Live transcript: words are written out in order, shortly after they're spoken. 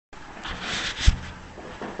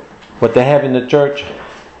What they have in the church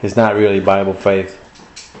is not really Bible faith.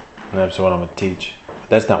 And that's what I'm going to teach.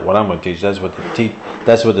 That's not what I'm going to teach. That's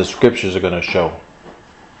what the scriptures are going to show.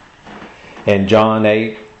 In John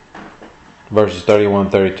 8, verses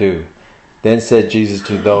 31-32. Then said Jesus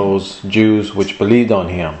to those Jews which believed on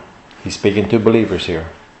him. He's speaking to believers here.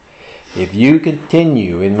 If you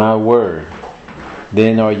continue in my word,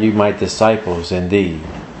 then are you my disciples indeed.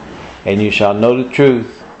 And you shall know the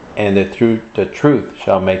truth, and the truth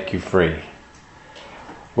shall make you free.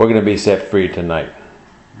 We're going to be set free tonight.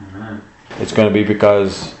 Amen. It's going to be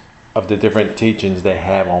because of the different teachings they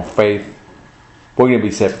have on faith. We're going to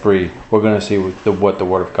be set free. We're going to see what the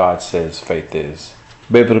Word of God says faith is.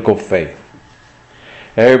 Biblical faith.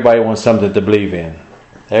 Everybody wants something to believe in.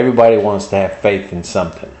 Everybody wants to have faith in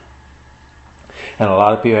something. And a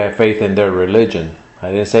lot of people have faith in their religion.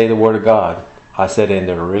 I didn't say the Word of God. I said in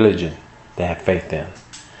their religion they have faith in.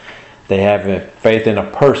 They have faith in a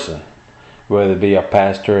person, whether it be a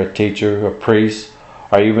pastor, a teacher, a priest,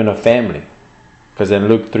 or even a family. Because in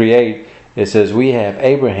Luke 3:8 it says we have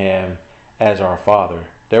Abraham as our father.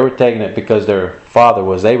 They were taking it because their father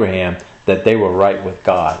was Abraham, that they were right with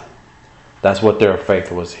God. That's what their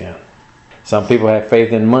faith was in. Some people have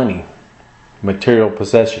faith in money, material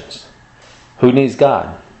possessions. Who needs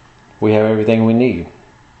God? We have everything we need.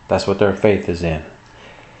 That's what their faith is in.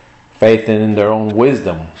 Faith in their own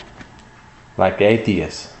wisdom, like the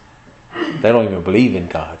atheists. They don't even believe in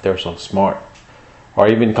God. They're so smart. Or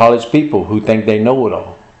even college people who think they know it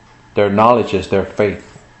all. Their knowledge is their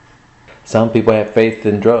faith. Some people have faith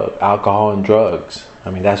in alcohol and drugs. I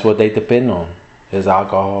mean, that's what they depend on, is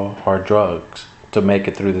alcohol or drugs to make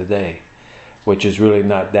it through the day, which is really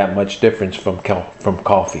not that much difference from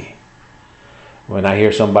coffee. When I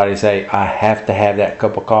hear somebody say, I have to have that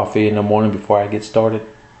cup of coffee in the morning before I get started,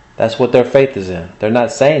 that's what their faith is in. They're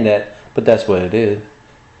not saying that, but that's what it is.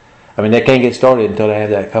 I mean, they can't get started until they have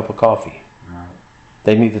that cup of coffee. Right.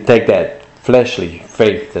 They need to take that fleshly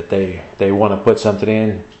faith that they want to put something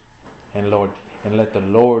in and let the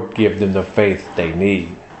Lord give them the faith they need.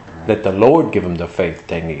 Right. Let the Lord give them the faith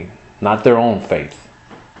they need, not their own faith.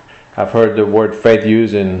 I've heard the word faith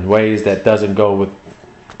used in ways that doesn't go with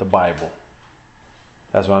the Bible.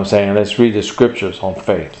 That's what I'm saying. Let's read the scriptures on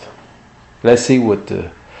faith. Let's see what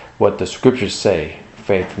the scriptures say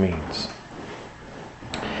faith means.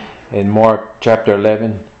 In Mark chapter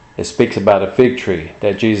 11, it speaks about a fig tree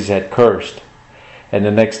that Jesus had cursed. And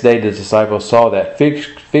the next day the disciples saw that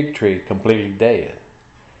fig tree completely dead.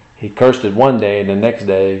 He cursed it one day, and the next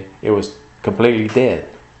day it was completely dead.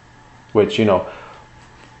 Which,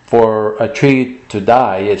 for a tree to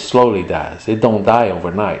die, it slowly dies. It don't die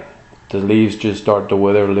overnight. The leaves just start to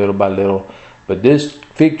wither little by little. But this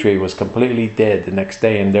fig tree was completely dead the next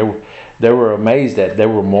day, and they were amazed that they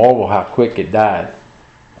were marveled how quick it died.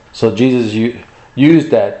 So Jesus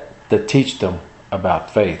used that to teach them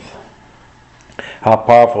about faith. How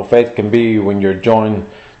powerful faith can be when you're joined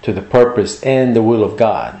to the purpose and the will of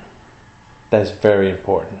God. That's very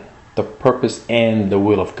important. The purpose and the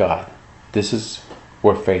will of God. This is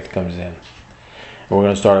where faith comes in. And we're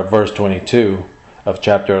going to start at verse 22 of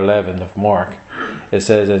chapter 11 of Mark. It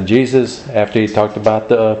says, And Jesus, after he talked about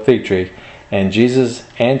the fig tree, and Jesus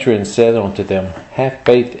answering said unto them, Have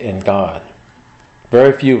faith in God.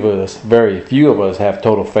 Very few of us have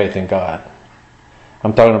total faith in God.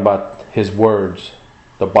 I'm talking about His words,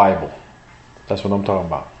 the Bible. That's what I'm talking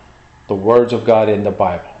about. The words of God in the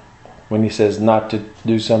Bible. When He says not to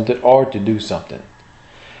do something or to do something.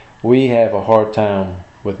 We have a hard time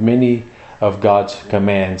with many of God's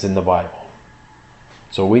commands in the Bible.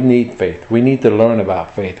 So we need faith. We need to learn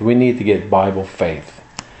about faith. We need to get Bible faith.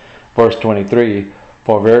 Verse 23,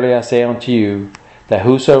 For verily I say unto you, that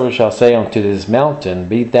whosoever shall say unto this mountain,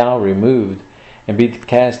 Be thou removed, and be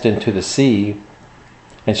cast into the sea,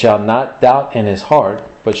 and shall not doubt in his heart,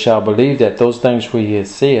 but shall believe that those things which he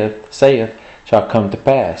saith shall come to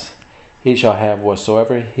pass, he shall have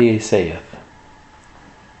whatsoever he saith.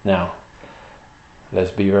 Now,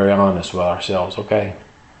 let's be very honest with ourselves, okay?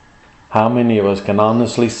 How many of us can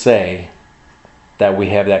honestly say that we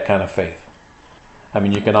have that kind of faith? I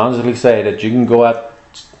mean, you can honestly say that you can go out,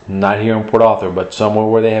 not here in Port Arthur, but somewhere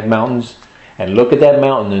where they have mountains, and look at that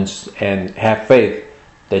mountain and have faith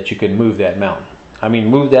that you can move that mountain. I mean,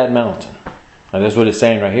 move that mountain. And that's what it's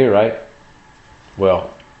saying right here, right?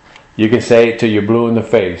 Well, you can say it till you're blue in the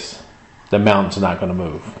face. The mountain's not going to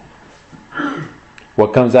move.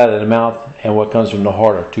 What comes out of the mouth and what comes from the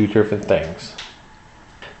heart are two different things.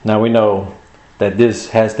 Now we know that this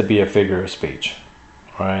has to be a figure of speech.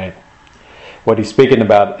 Alright? What he's speaking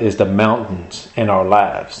about is the mountains in our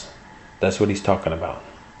lives. That's what he's talking about.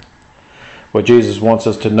 What Jesus wants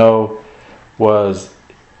us to know was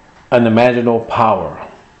unimaginable power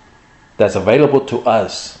that's available to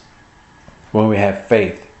us when we have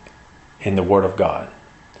faith in the Word of God.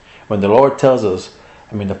 When the Lord tells us,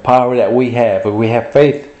 the power that we have, if we have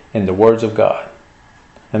faith in the words of God.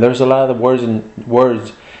 And there's a lot of words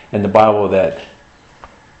in the Bible that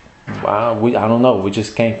I don't know. We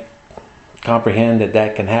just can't comprehend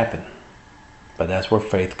that can happen. But that's where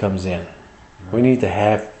faith comes in. We need to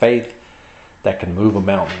have faith that can move a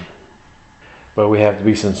mountain. But we have to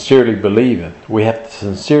be sincerely believing. We have to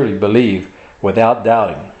sincerely believe without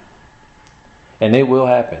doubting. And it will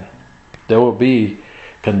happen. There will be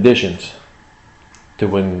conditions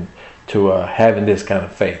to having this kind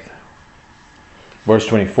of faith. Verse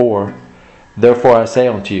 24, therefore I say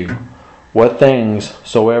unto you, what things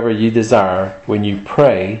soever ye desire, when you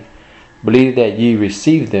pray, believe that ye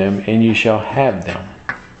receive them, and ye shall have them.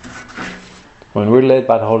 When we're led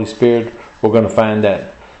by the Holy Spirit, we're going to find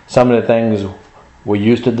that some of the things we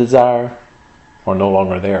used to desire are no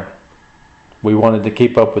longer there. We wanted to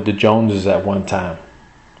keep up with the Joneses at one time.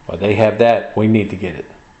 Well, they have that. We need to get it.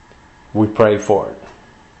 We pray for it.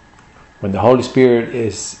 When the Holy Spirit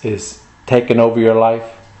is taking over your life,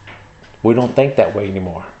 we don't think that way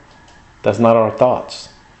anymore. That's not our thoughts.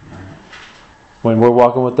 When we're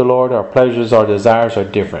walking with the Lord, our pleasures, our desires are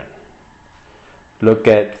different. Look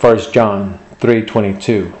at 1 John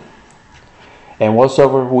 3:22. And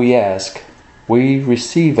whatsoever we ask, we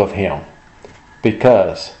receive of Him,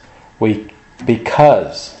 because we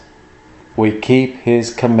keep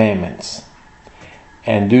His commandments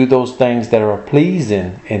and do those things that are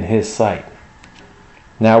pleasing in His sight.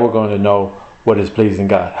 Now we're going to know what is pleasing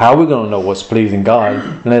God. How are we going to know what's pleasing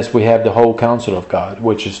God unless we have the whole counsel of God,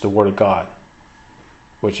 which is the Word of God?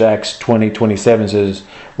 Which Acts 20:27 says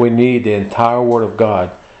we need the entire Word of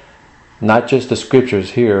God, not just the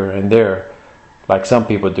scriptures here and there, like some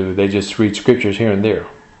people do. They just read scriptures here and there.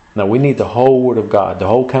 No, we need the whole Word of God, the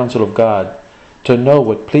whole counsel of God, to know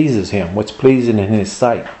what pleases Him, what's pleasing in His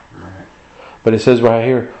sight. Right. But it says right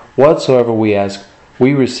here, whatsoever we ask,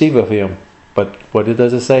 we receive of Him. But what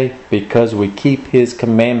does it say? Because we keep His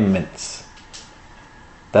commandments.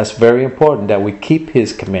 That's very important, that we keep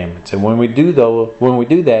His commandments. And when we do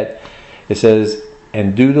that, it says,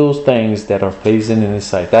 and do those things that are pleasing in His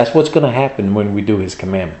sight. That's what's going to happen when we do His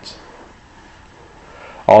commandments.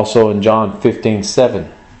 Also in John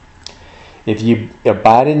 15:7, if ye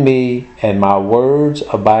abide in me, and my words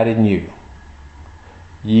abide in you,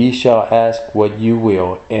 ye shall ask what you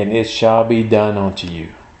will, and it shall be done unto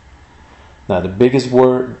you. Now the biggest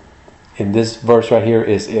word in this verse right here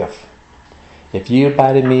is if. If ye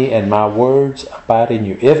abide in me, and my words abide in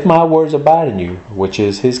you. If my words abide in you, which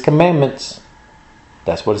is His commandments,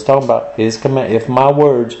 that's what it's talking about. His command. If my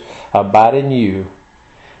words abide in you,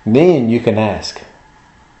 then you can ask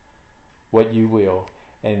what you will,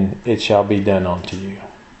 and it shall be done unto you.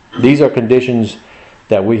 These are conditions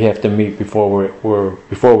that we have to meet before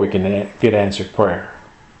we can get answered prayer.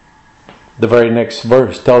 The very next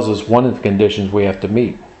verse tells us one of the conditions we have to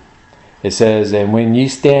meet. It says, and when ye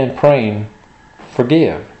stand praying,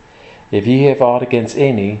 forgive, if ye have aught against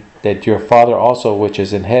any, that your Father also which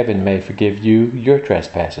is in heaven may forgive you your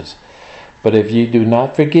trespasses. But if ye do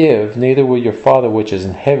not forgive, neither will your Father which is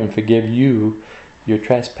in heaven forgive you your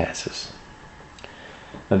trespasses.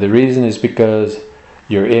 Now the reason is because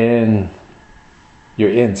you're in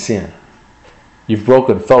sin. You've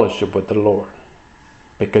broken fellowship with the Lord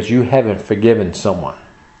because you haven't forgiven someone.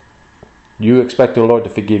 You expect the Lord to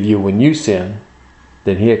forgive you when you sin,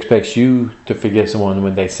 then He expects you to forgive someone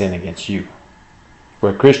when they sin against you.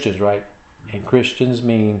 We're Christians, right? And Christians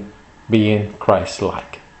mean being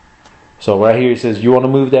Christ-like. So right here it says, you want to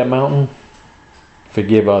move that mountain?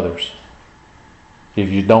 Forgive others. If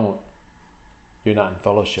you don't, you're not in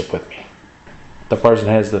fellowship with me. A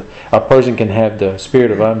person can have the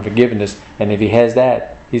spirit of unforgiveness, and if he has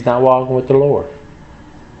that, he's not walking with the Lord.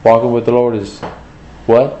 Walking with the Lord is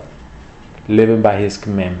what? Living by His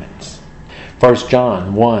commandments. 1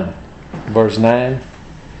 John 1 verse 9.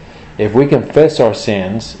 If we confess our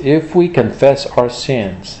sins, He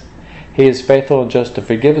is faithful and just to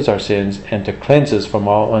forgive us our sins and to cleanse us from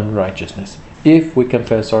all unrighteousness. If we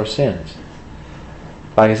confess our sins.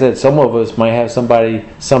 Like I said, some of us might have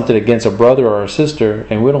something against a brother or a sister,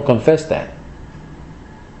 and we don't confess that.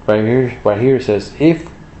 Right here it says,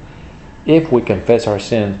 if we confess our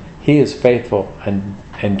sins, He is faithful and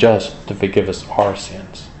just to forgive us our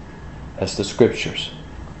sins. That's the scriptures.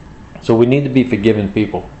 So we need to be forgiving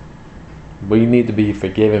people. We need to be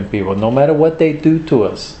forgiving people, no matter what they do to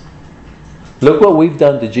us. Look what we've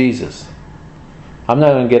done to Jesus. I'm not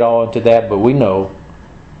going to get all into that, but we know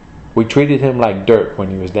We treated him like dirt when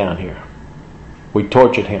he was down here. We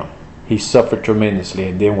tortured him. He suffered tremendously,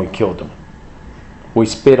 and then we killed him. We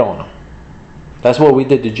spit on him. That's what we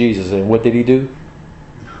did to Jesus. And what did he do?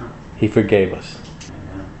 He forgave us.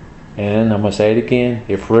 And I'm going to say it again.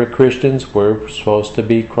 If we're Christians, we're supposed to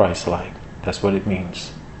be Christ-like. That's what it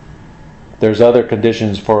means. There's other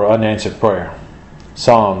conditions for unanswered prayer.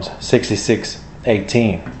 Psalms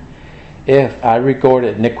 66:18. If I regard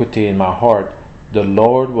iniquity in my heart, the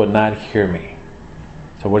Lord will not hear me.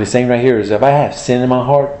 So what he's saying right here is, if I have sin in my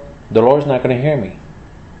heart, the Lord's not going to hear me.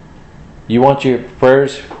 You want your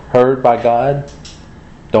prayers heard by God?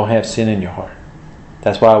 Don't have sin in your heart.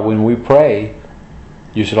 That's why when we pray,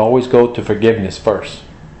 you should always go to forgiveness first.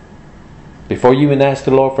 Before you even ask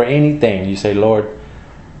the Lord for anything, you say, Lord,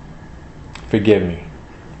 forgive me.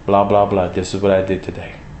 Blah, blah, blah. This is what I did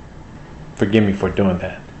today. Forgive me for doing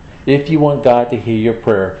that. If you want God to hear your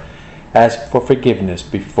prayer, ask for forgiveness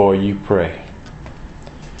before you pray.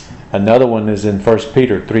 Another one is in 1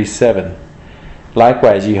 Peter 3:7.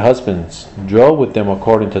 Likewise, ye husbands, dwell with them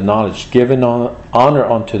according to knowledge, giving honor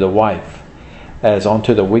unto the wife, as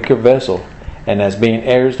unto the weaker vessel, and as being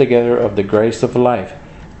heirs together of the grace of life,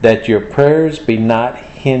 that your prayers be not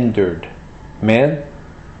hindered. Men,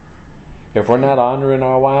 if we're not honoring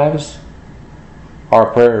our wives,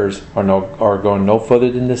 our prayers are going no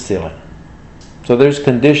further than the ceiling. So there's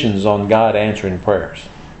conditions on God answering prayers,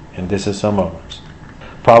 and this is some of them.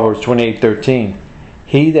 Proverbs 28:13.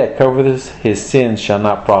 He that covereth his sins shall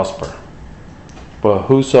not prosper, but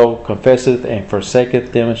whoso confesseth and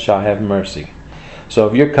forsaketh them shall have mercy. So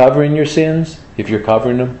if you're covering your sins, if you're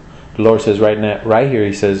covering them, the Lord says right here,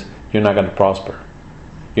 He says, you're not going to prosper.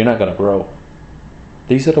 You're not going to grow.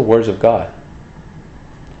 These are the words of God.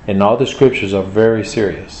 And all the scriptures are very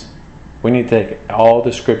serious. We need to take all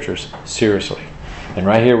the scriptures seriously. And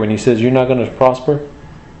right here, when He says you're not going to prosper,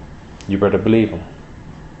 you better believe Him.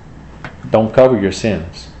 Don't cover your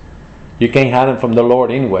sins. You can't hide them from the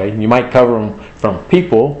Lord anyway. You might cover them from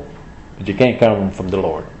people, but you can't cover them from the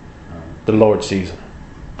Lord. The Lord sees them.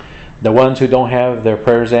 The ones who don't have their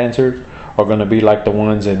prayers answered are going to be like the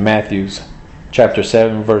ones in Matthew chapter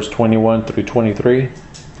 7, verse 21 through 23.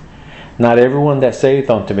 Not everyone that saith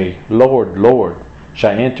unto me, Lord, Lord,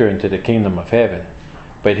 shall enter into the kingdom of heaven,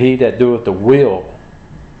 but he that doeth the will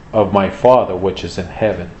of my Father which is in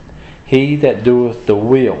heaven. He that doeth the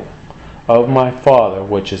will of my Father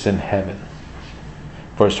which is in heaven.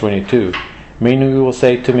 Verse 22. Meaning you will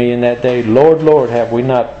say to me in that day, Lord, Lord, have we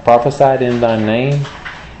not prophesied in thy name?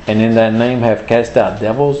 And in thy name have cast out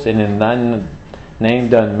devils? And in thy name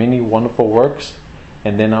done many wonderful works?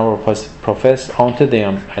 And then I will profess unto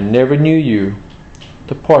them, I never knew you.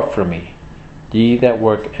 Depart from me, ye that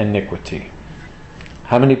work iniquity.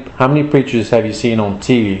 How many preachers have you seen on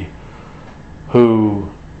TV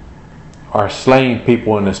who are slaying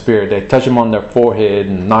people in the spirit? They touch them on their forehead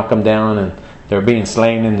and knock them down, and they're being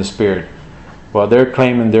slain in the spirit. Well, they're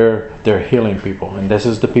claiming they're healing people, and this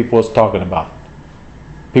is the people it's talking about.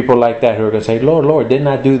 People like that who are going to say, Lord, Lord, didn't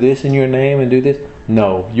I do this in your name and do this?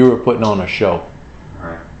 No, you were putting on a show.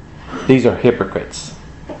 Right. These are hypocrites.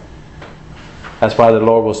 That's why the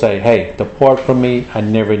Lord will say, hey, depart from me, I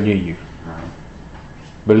never knew you. Right.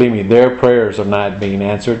 Believe me, their prayers are not being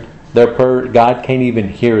answered. God can't even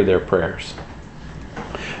hear their prayers.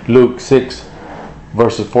 Luke 6,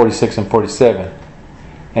 verses 46 and 47.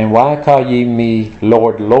 And why call ye me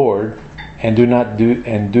Lord, Lord, and do not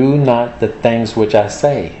the things which I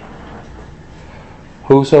say?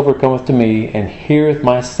 Whosoever cometh to me and heareth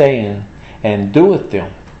my saying and doeth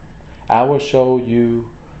them, I will show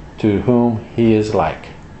you to whom he is like.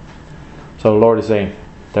 So the Lord is saying,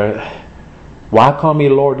 why call me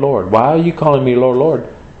Lord, Lord? Why are you calling me Lord, Lord,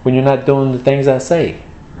 when you're not doing the things I say?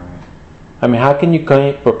 I mean, how can you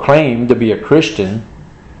proclaim to be a Christian,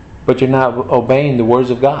 but you're not obeying the words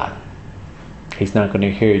of God? He's not going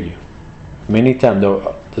to hear you. Many times,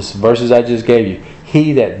 the verses I just gave you,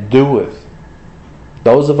 he that doeth.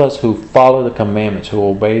 Those of us who follow the commandments, who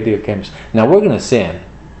obey the commandments. Now we're going to sin.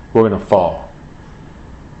 We're going to fall.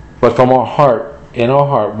 But from our heart, in our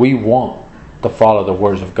heart, we want to follow the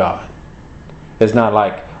words of God. It's not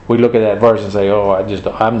like we look at that verse and say, oh,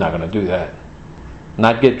 I'm not going to do that.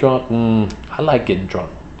 Not get drunk? I like getting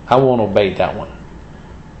drunk. I won't obey that one.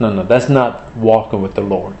 No, that's not walking with the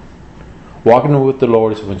Lord. Walking with the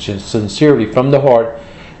Lord is when sincerely from the heart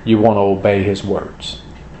you want to obey His words.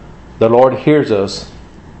 The Lord hears us,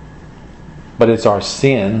 but it's our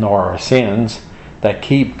sin or our sins that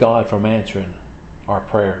keep God from answering our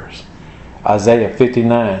prayers. Isaiah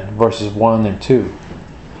 59 verses 1 and 2.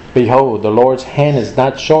 Behold, the Lord's hand is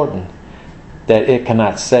not shortened that it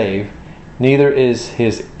cannot save, neither is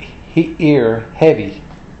His ear heavy,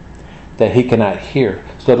 that he cannot hear.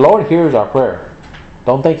 So the Lord hears our prayer.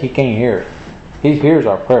 Don't think he can't hear it. He hears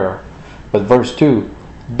our prayer. But verse 2,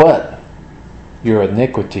 but your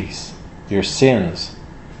iniquities, your sins,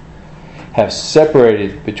 have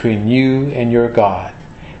separated between you and your God,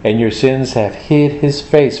 and your sins have hid his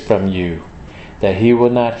face from you, that he will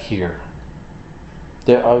not hear.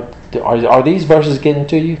 Are these verses getting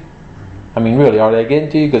to you? I mean, really, are they getting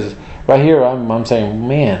to you? Because right here I'm saying,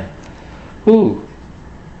 man, who?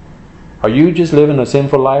 Are you just living a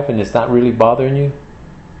sinful life and it's not really bothering you?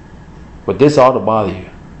 But this ought to bother you.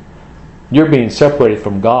 You're being separated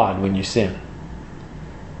from God when you sin.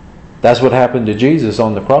 That's what happened to Jesus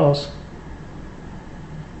on the cross.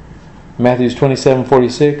 Matthew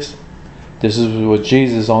 27:46. This was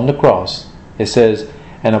Jesus on the cross. It says,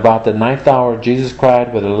 and about the 9th hour Jesus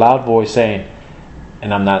cried with a loud voice, saying,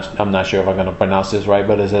 and I'm not sure if I'm going to pronounce this right,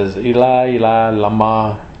 but it says, Eli, Eli,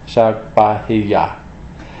 lama sabachthani.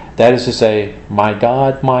 That is to say, my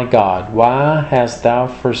God, why hast thou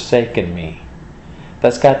forsaken me?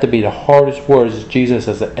 That's got to be the hardest words Jesus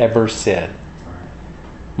has ever said.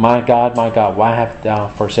 My God, why hast thou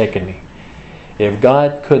forsaken me? If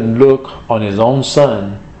God couldn't look on his own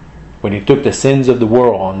Son when he took the sins of the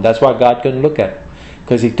world on, that's why God couldn't look at him,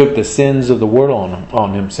 because he took the sins of the world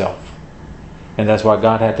on himself. And that's why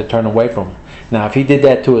God had to turn away from him. Now, if he did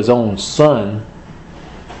that to his own Son,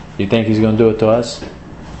 you think he's going to do it to us?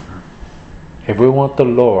 If we want the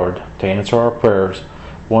Lord to answer our prayers,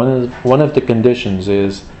 one of the conditions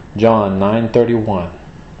is John 9:31.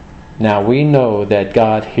 Now we know that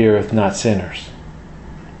God heareth not sinners,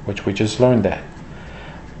 which we just learned that.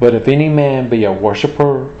 But if any man be a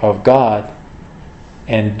worshipper of God,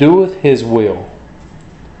 and doeth his will,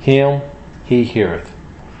 him he heareth.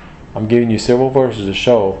 I'm giving you several verses to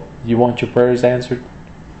show you want your prayers answered,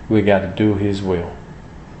 we got to do his will.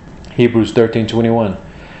 Hebrews 13:21.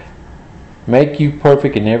 Make you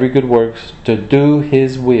perfect in every good works, to do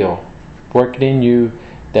his will, working in you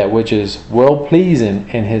that which is well pleasing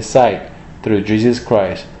in his sight, through Jesus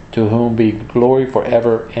Christ, to whom be glory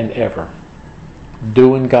forever and ever.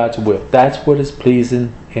 Doing God's will. That's what is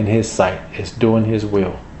pleasing in his sight, is doing his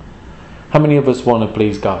will. How many of us want to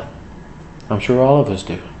please God? I'm sure all of us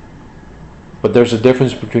do. But there's a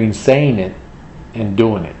difference between saying it and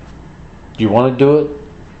doing it. Do you want to do it?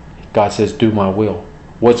 God says, do my will.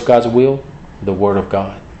 What's God's will? The Word of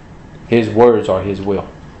God. His words are his will.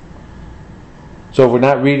 So if we're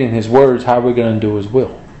not reading his words, how are we going to do his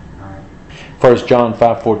will? 1 John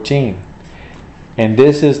 5:14. And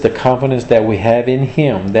this is the confidence that we have in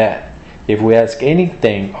him, that if we ask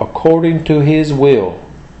anything according to his will,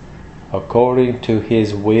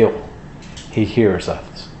 he hears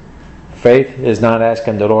us. Faith is not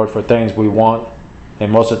asking the Lord for things we want,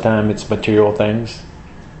 and most of the time it's material things.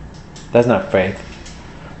 That's not faith.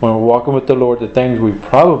 When we're walking with the Lord, the things we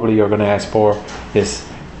probably are going to ask for is,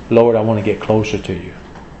 Lord, I want to get closer to you.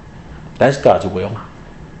 That's God's will.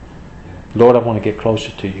 Lord, I want to get closer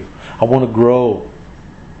to you. I want to grow.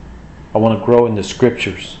 I want to grow in the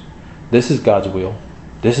scriptures. This is God's will.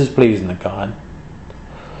 This is pleasing to God.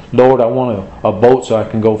 Lord, I want a boat so I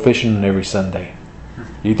can go fishing every Sunday.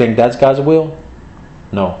 You think that's God's will?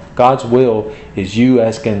 No. God's will is you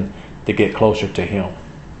asking to get closer to him.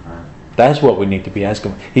 That's what we need to be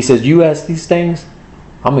asking. He says, you ask these things,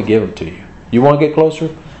 I'm going to give them to you. You want to get closer?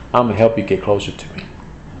 I'm going to help you get closer to me.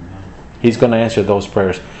 He's going to answer those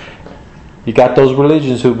prayers. You got those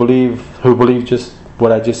religions who believe just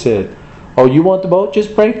what I just said. Oh, you want the boat?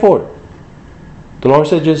 Just pray for it. The Lord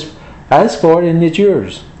said, just ask for it and it's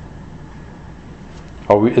yours.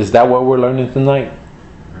 Is that what we're learning tonight?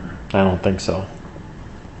 I don't think so.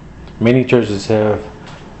 Many churches have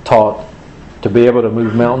taught to be able to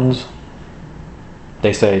move mountains.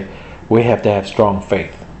 They say we have to have strong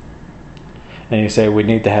faith. And you say we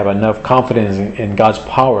need to have enough confidence in God's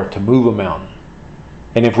power to move a mountain.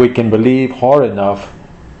 And if we can believe hard enough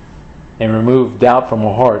and remove doubt from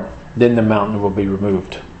our heart, then the mountain will be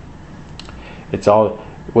removed. It's all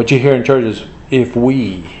what you hear in church is if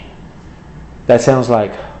we. That sounds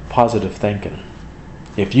like positive thinking.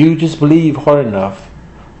 If you just believe hard enough,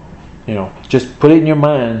 just put it in your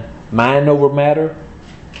mind over matter,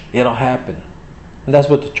 it'll happen. And that's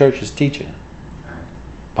what the church is teaching.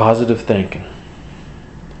 Positive thinking.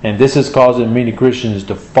 And this is causing many Christians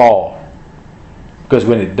to fall. Because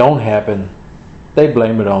when it don't happen, they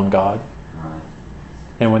blame it on God.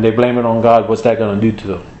 And when they blame it on God, what's that going to do to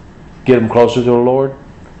them? Get them closer to the Lord?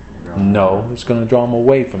 No, it's going to draw them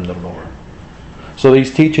away from the Lord. So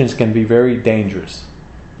these teachings can be very dangerous.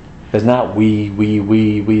 It's not we.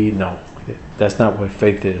 No. That's not what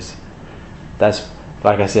faith is. That's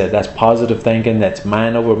Like I said, that's positive thinking. That's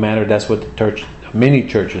mind over matter. That's what many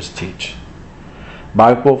churches teach.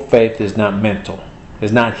 Bible faith is not mental.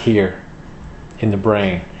 It's not here in the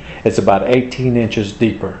brain. It's about 18 inches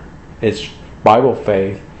deeper. It's Bible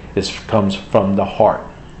faith comes from the heart,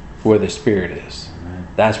 where the Spirit is. Amen.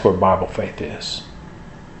 That's where Bible faith is.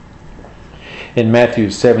 In Matthew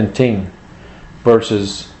 17,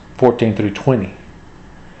 verses 14 through 20.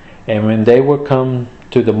 And when they were come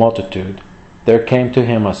to the multitude, there came to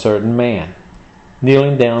him a certain man,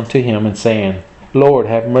 kneeling down to him and saying, Lord,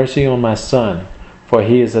 have mercy on my son, for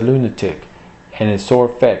he is a lunatic, and is sore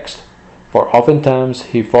vexed. For oftentimes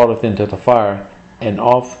he falleth into the fire, and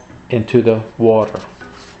oft into the water.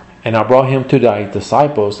 And I brought him to thy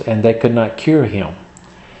disciples, and they could not cure him.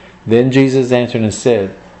 Then Jesus answered and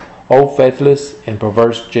said, O faithless and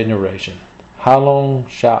perverse generation, how long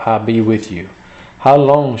shall I be with you? How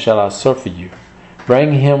long shall I suffer you?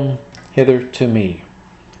 Bring him hither to me.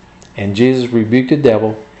 And Jesus rebuked the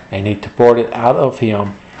devil, and he departed out of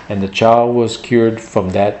him, and the child was cured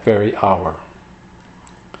from that very hour.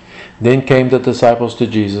 Then came the disciples to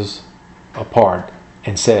Jesus apart,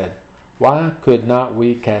 and said, Why could not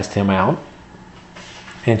we cast him out?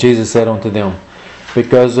 And Jesus said unto them,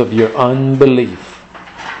 Because of your unbelief.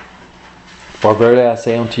 For verily I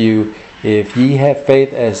say unto you, if ye have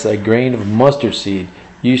faith as a grain of mustard seed,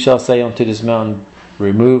 you shall say unto this mountain,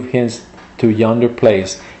 Remove hence to yonder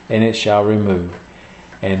place, and it shall remove.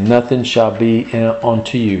 And nothing shall be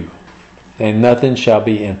unto you, and nothing shall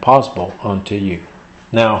be impossible unto you.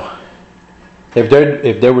 Now, if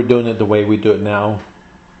they were doing it the way we do it now,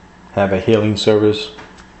 have a healing service,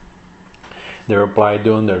 they're probably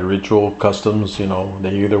doing their ritual customs,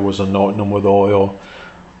 they either was anointing them with oil,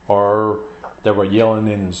 or they were yelling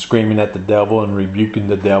and screaming at the devil and rebuking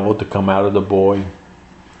the devil to come out of the boy.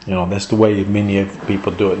 That's the way many of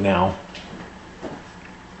people do it now.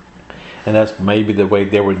 And that's maybe the way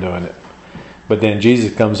they were doing it. But then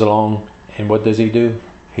Jesus comes along, and what does he do?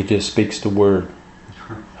 He just speaks the word.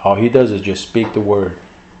 All he does is just speak the word,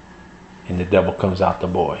 and the devil comes out the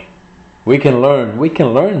boy. We can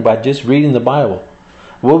learn by just reading the Bible.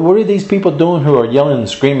 What are these people doing who are yelling and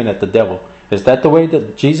screaming at the devil? Is that the way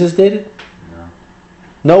that Jesus did it? No.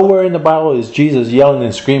 Nowhere in the Bible is Jesus yelling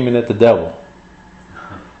and screaming at the devil.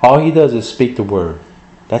 All he does is speak the word.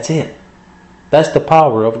 That's it. That's the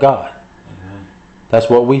power of God. Amen. That's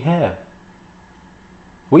what we have.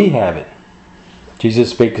 We have it. Jesus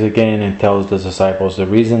speaks again and tells the disciples the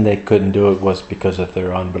reason they couldn't do it was because of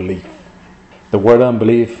their unbelief. The word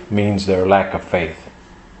unbelief means their lack of faith.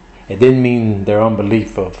 It didn't mean their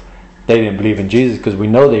unbelief of they didn't believe in Jesus, because we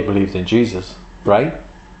know they believed in Jesus, right?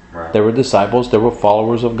 Right. They were disciples, they were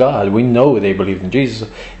followers of God. We know they believed in Jesus.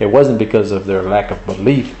 It wasn't because of their lack of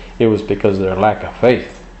belief, it was because of their lack of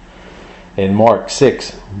faith. In Mark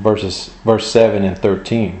 6, verse 7 and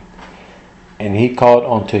 13, and he called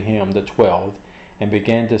unto him the 12, and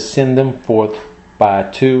began to send them forth by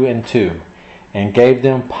 2 and 2, and gave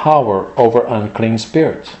them power over unclean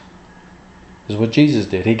spirits. This is what Jesus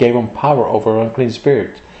did. He gave them power over unclean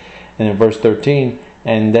spirits. And in verse 13,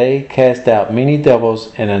 and they cast out many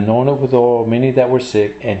devils, and anointed with oil many that were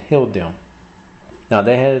sick, and healed them. Now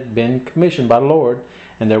they had been commissioned by the Lord,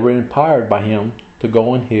 and they were empowered by him to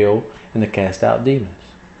go and heal and to cast out demons.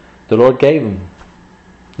 The Lord gave them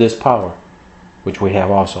this power, which we have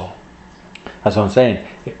also. That's what I'm saying.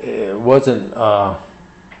 It wasn't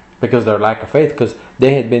because of their lack of faith, because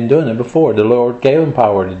they had been doing it before. The Lord gave them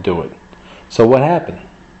power to do it. So what happened?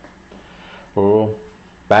 Well,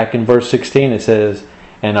 back in verse 16 it says,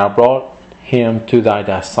 And I brought him to thy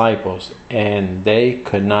disciples, and they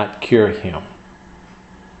could not cure him.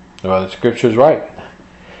 Well, the scripture's right,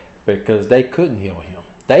 because they couldn't heal him.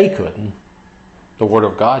 They couldn't. The Word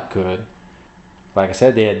of God could. Like I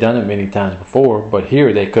said, they had done it many times before, but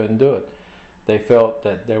here they couldn't do it. They felt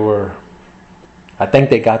that I think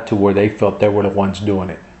they got to where they felt they were the ones doing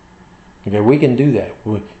it. Okay, we can do that.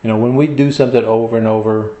 When we do something over and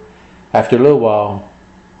over, after a little while,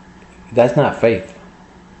 that's not faith.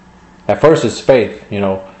 At first it's faith,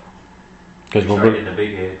 because we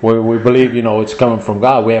believe, it's coming from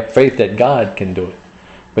God. We have faith that God can do it.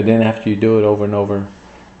 But then after you do it over and over,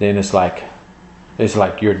 then it's like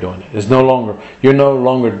you're doing it. You're no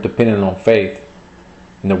longer dependent on faith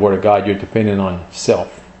in the Word of God. You're dependent on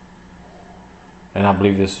self. And I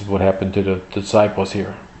believe this is what happened to the disciples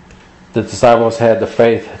here. The disciples had the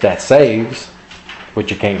faith that saves,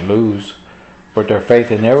 which you can't lose, but their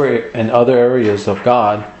faith in other areas of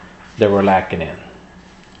God they were lacking in.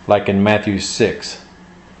 Like in Matthew 6,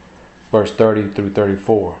 verse 30 through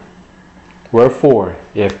 34. Wherefore,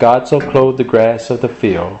 if God so clothe the grass of the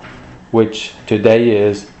field, which today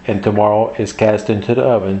is, and tomorrow is cast into the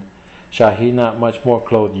oven, shall he not much more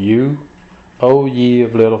clothe you, O ye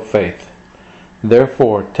of little faith?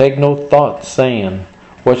 Therefore take no thought, saying,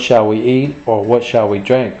 What shall we eat, or what shall we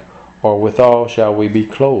drink, or withal shall we be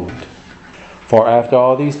clothed? For after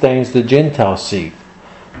all these things the Gentiles seek.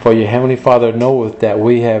 For your heavenly Father knoweth that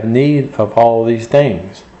we have need of all these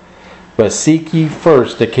things. But seek ye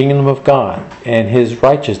first the kingdom of God, and his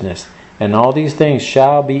righteousness, and all these things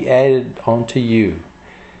shall be added unto you.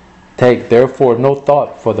 Take therefore no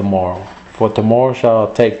thought for the morrow, for tomorrow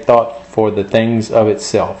shall take thought for the things of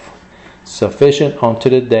itself. Sufficient unto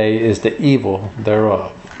the day is the evil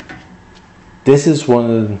thereof. This is one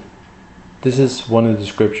of the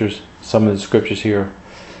scriptures, some of the scriptures here,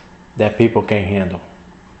 that people can't handle.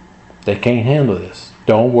 They can't handle this.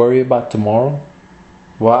 Don't worry about tomorrow.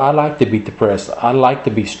 Well, I like to be depressed. I like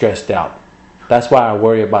to be stressed out. That's why I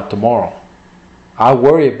worry about tomorrow. I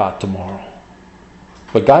worry about tomorrow.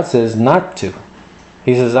 But God says not to.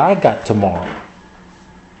 He says, I got tomorrow.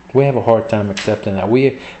 We have a hard time accepting that.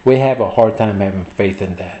 We have a hard time having faith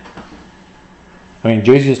in that. I mean,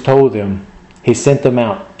 Jesus told them, He sent them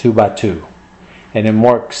out 2 by 2. And in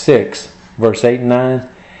Mark 6, verse 8 and 9,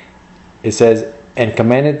 it says, And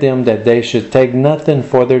commanded them that they should take nothing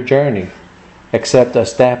for their journey, except a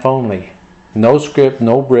staff only, no scrip,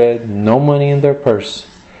 no bread, no money in their purse,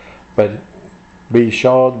 but be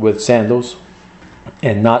shod with sandals,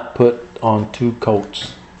 and not put on 2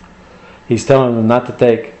 coats. He's telling them not to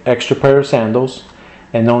take extra pair of sandals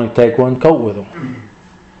and only take 1 coat with them.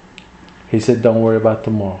 He said, don't worry about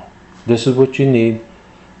tomorrow. This is what you need.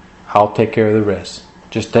 I'll take care of the rest.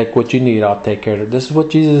 Just take what you need. I'll take care of it. This is what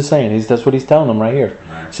Jesus is saying. That's what He's telling them right here.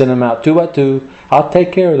 Right. Send them out 2 by 2. I'll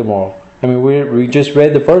take care of tomorrow. I mean, we just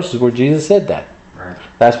read the verses where Jesus said that. Right.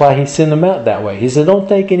 That's why He sent them out that way. He said, don't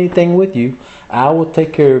take anything with you. I will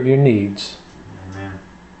take care of your needs. Amen.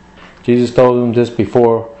 Jesus told them this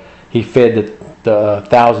before He fed the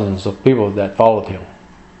thousands of people that followed Him.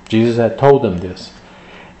 Jesus had told them this.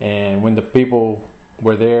 And when the people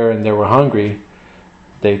were there and they were hungry,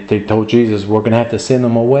 they told Jesus, we're going to have to send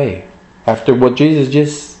them away. After what they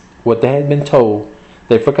had been told,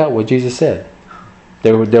 they forgot what Jesus said.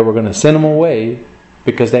 They were going to send them away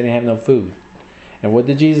because they didn't have no food. And what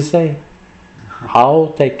did Jesus say?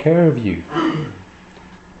 I'll take care of you.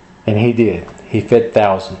 And He did. He fed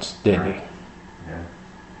thousands, didn't He? Yeah.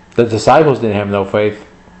 The disciples didn't have no faith.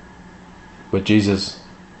 But Jesus.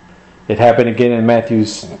 It happened again in Matthew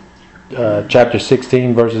chapter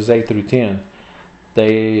 16, verses 8 through 10.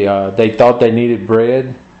 They thought they needed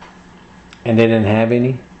bread, and they didn't have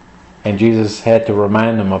any. And Jesus had to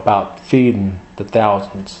remind them about feeding the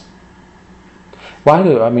thousands.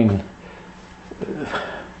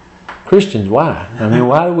 Christians, why?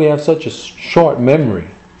 Why do we have such a short memory?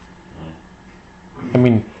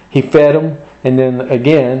 He fed them, and then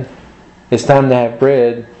again, it's time to have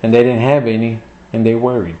bread, and they didn't have any, and they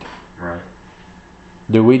worried. Right.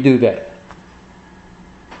 Do we do that?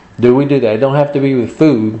 Do we do that? It don't have to be with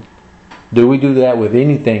food. Do we do that with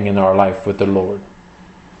anything in our life with the Lord?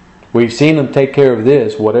 We've seen Him take care of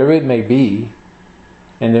this, whatever it may be,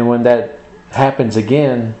 and then when that happens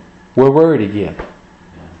again, we're worried again.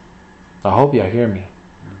 Yeah. I hope y'all hear me.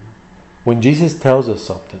 Mm-hmm. When Jesus tells us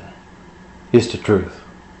something, it's the truth.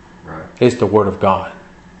 Right. It's the Word of God.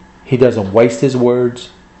 He doesn't waste His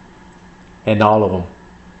words, and all of them,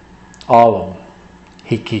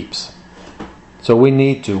 He keeps. So we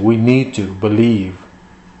need to believe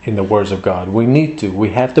in the words of God. We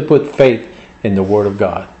have to put faith in the Word of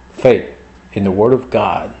God. Faith in the Word of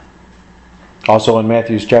God. Also in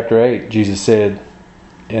Matthew chapter 8, Jesus said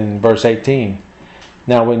in verse 18,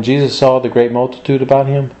 Now when Jesus saw the great multitude about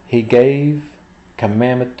Him, He gave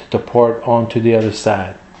commandment to depart on to the other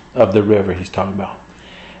side of the river He's talking about.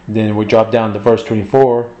 Then we drop down to verse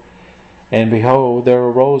 24, And behold, there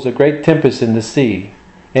arose a great tempest in the sea,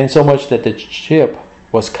 insomuch that the ship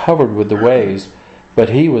was covered with the waves, but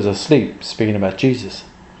He was asleep, speaking about Jesus.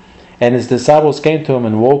 And His disciples came to Him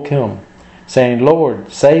and woke Him, saying,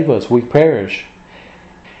 Lord, save us, we perish.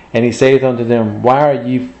 And He saith unto them, Why are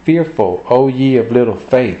ye fearful, O ye of little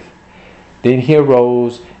faith? Then He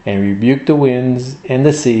arose and rebuked the winds and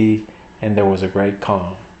the sea, and there was a great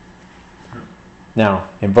calm. Now,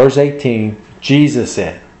 in verse 18, Jesus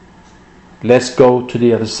said, let's go to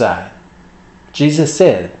the other side. Jesus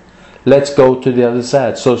said, let's go to the other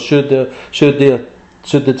side. So should the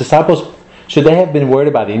disciples, should they have been worried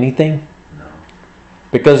about anything? No.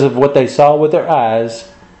 Because of what they saw with their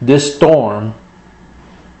eyes, this storm,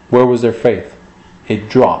 where was their faith? It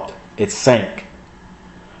dropped. It sank.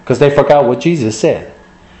 Because they forgot what Jesus said.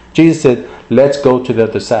 Jesus said, let's go to the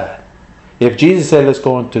other side. If Jesus said, let's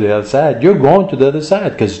go on to the other side, you're going to the other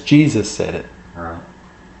side because Jesus said it. Right.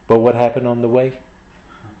 But what happened on the way?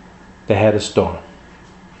 They had a storm.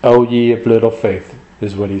 Oh, ye of little faith,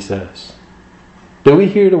 is what he says. Do we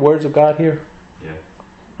hear the words of God here? Yeah.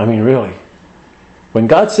 I mean, really. When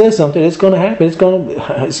God says something, it's going to happen.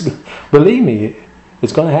 Believe me,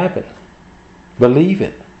 it's going to happen. Believe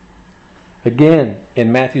it. Again,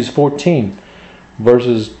 in Matthew 14,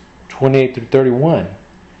 verses 28 through 31.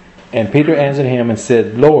 And Peter answered him and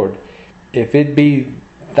said, Lord, if it be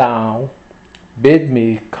thou, bid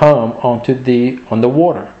me come unto thee on the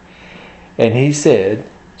water. And he said,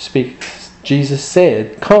 Jesus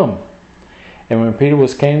said, come. And when Peter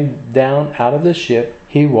came down out of the ship,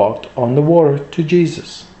 he walked on the water to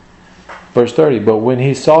Jesus. Verse 30, but when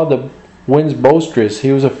he saw the winds boisterous,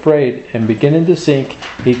 he was afraid, and beginning to sink,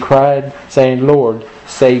 he cried, saying, Lord,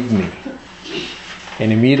 save me.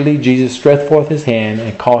 And immediately Jesus stretched forth his hand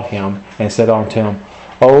and caught him, and said unto him,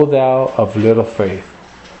 O thou of little faith,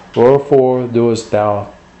 wherefore doest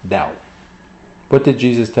thou doubt? What did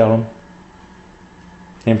Jesus tell him?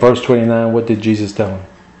 In verse 29, what did Jesus tell him?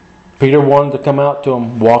 Peter wanted to come out to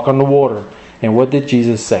him, walk on the water. And what did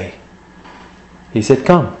Jesus say? He said,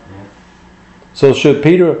 come. So should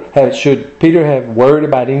Peter have worried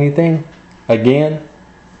about anything again?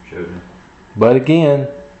 Shouldn't. But again,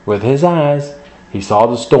 with his eyes, he saw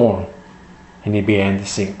the storm and he began to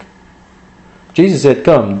sink. Jesus said,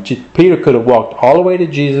 come. Peter could have walked all the way to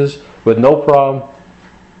Jesus with no problem.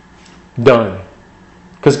 Done.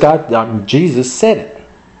 Because Jesus said it.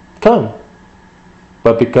 Come.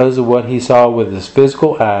 But because of what he saw with his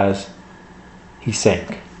physical eyes, he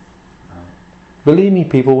sank. Believe me,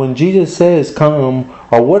 people, when Jesus says come,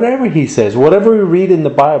 or whatever he says, whatever we read in the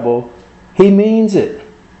Bible, he means it.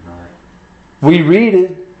 Right. We read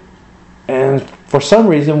it, and for some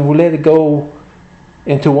reason we let it go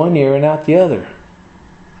into one ear and out the other.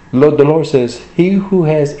 The Lord says, he who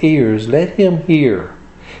has ears, let him hear.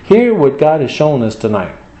 Hear what God has shown us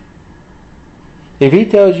tonight. If he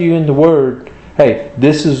tells you in the Word, hey,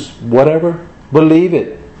 this is whatever, believe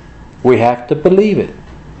it. We have to believe it.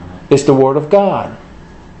 It's the Word of God.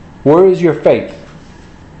 Where is your faith?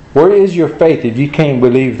 Where is your faith if you can't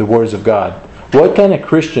believe the words of God? What kind of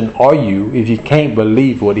Christian are you if you can't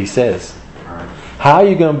believe what He says? How are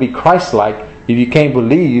you going to be Christ-like if you can't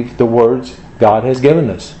believe the words God has given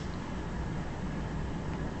us?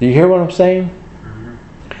 Do you hear what I'm saying?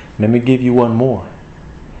 Let me give you one more.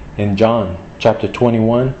 In John chapter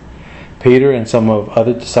 21, Peter and some of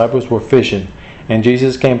other disciples were fishing, and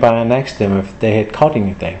Jesus came by and asked them if they had caught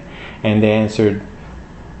anything. And they answered,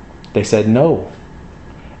 they said no.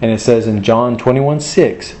 And it says in John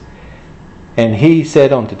 21:6, and he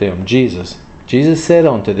said unto them, Jesus said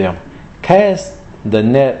unto them, cast the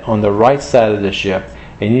net on the right side of the ship,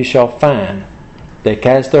 and ye shall find. They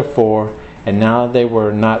cast therefore, and now they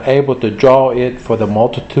were not able to draw it for the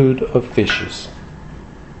multitude of fishes.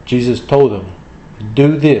 Jesus told them,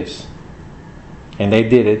 do this. And they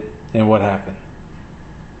did it, and what happened?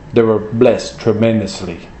 They were blessed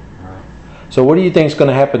tremendously. So what do you think is going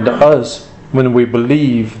to happen to us when we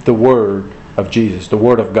believe the Word of Jesus, the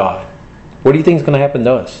Word of God? What do you think is going to happen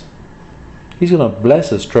to us? He's going to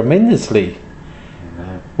bless us tremendously.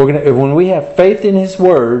 Amen. When we have faith in His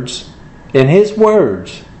words,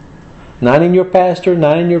 not in your pastor,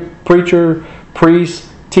 not in your preacher, priest,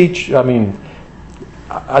 teacher.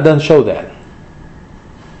 I done show that.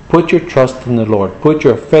 Put your trust in the Lord. Put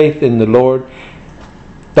your faith in the Lord.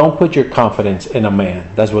 Don't put your confidence in a man.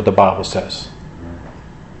 That's what the Bible says.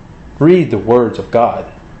 Read the words of God.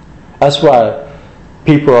 That's why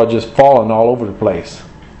people are just falling all over the place.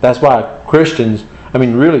 That's why Christians,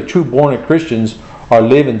 really true born Christians, are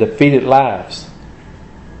living defeated lives.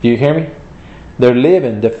 Do you hear me? They're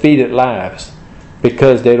living defeated lives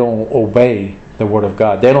because they don't obey the Word of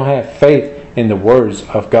God. They don't have faith in the words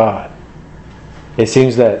of God. It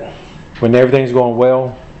seems that when everything's going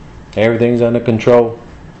well, everything's under control,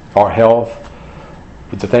 our health,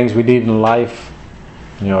 with the things we need in life,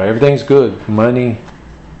 everything's good. Money,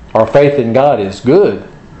 our faith in God is good.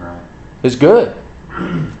 Right. It's good.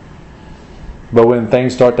 But when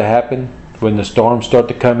things start to happen, when the storms start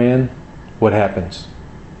to come in, what happens?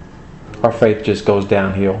 Our faith just goes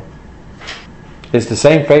downhill. It's the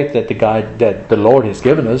same faith that the Lord has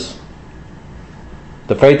given us.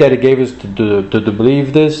 The faith that He gave us to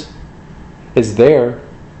believe this is there,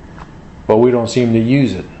 but we don't seem to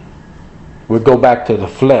use it. We go back to the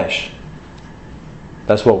flesh.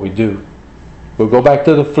 That's what we do. We'll go back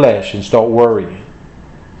to the flesh and start worrying.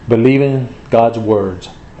 Believing God's words.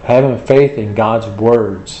 Having faith in God's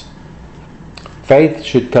words. Faith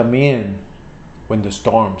should come in when the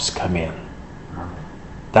storms come in.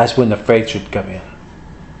 That's when the faith should come in.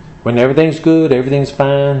 When everything's good, everything's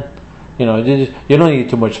fine, you know, you don't need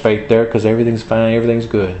too much faith there because everything's fine, everything's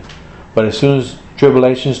good. But as soon as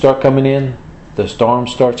tribulations start coming in, the storm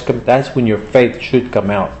starts coming, that's when your faith should come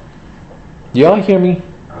out. Y'all hear me?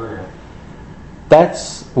 Oh, yeah.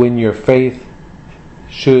 That's when your faith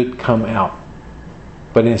should come out.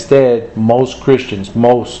 But instead, most Christians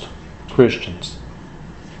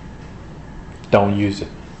don't use it.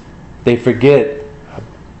 They forget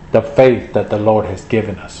the faith that the Lord has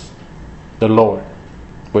given us. The Lord,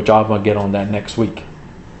 which I'm going to get on that next week.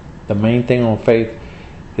 The main thing on faith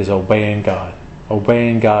is obeying God.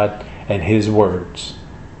 Obeying God and His words.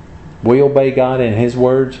 We obey God and His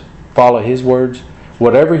words, follow His words.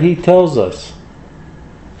 Whatever He tells us,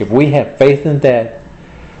 if we have faith in that,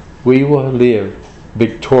 we will live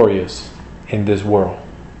victorious in this world.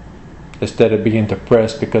 Instead of being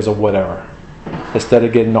depressed because of whatever. Instead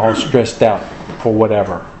of getting all stressed out for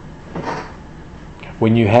whatever.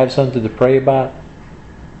 When you have something to pray about,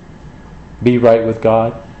 be right with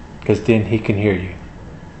God, because then He can hear you.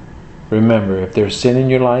 Remember, if there's sin in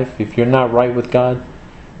your life, if you're not right with God,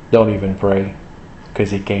 don't even pray, because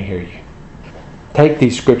He can't hear you. Take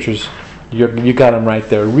these scriptures. You got them right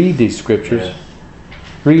there. Read these scriptures. Yeah.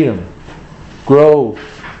 Read them. Grow.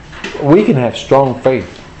 We can have strong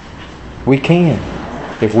faith. We can,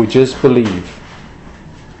 if we just believe.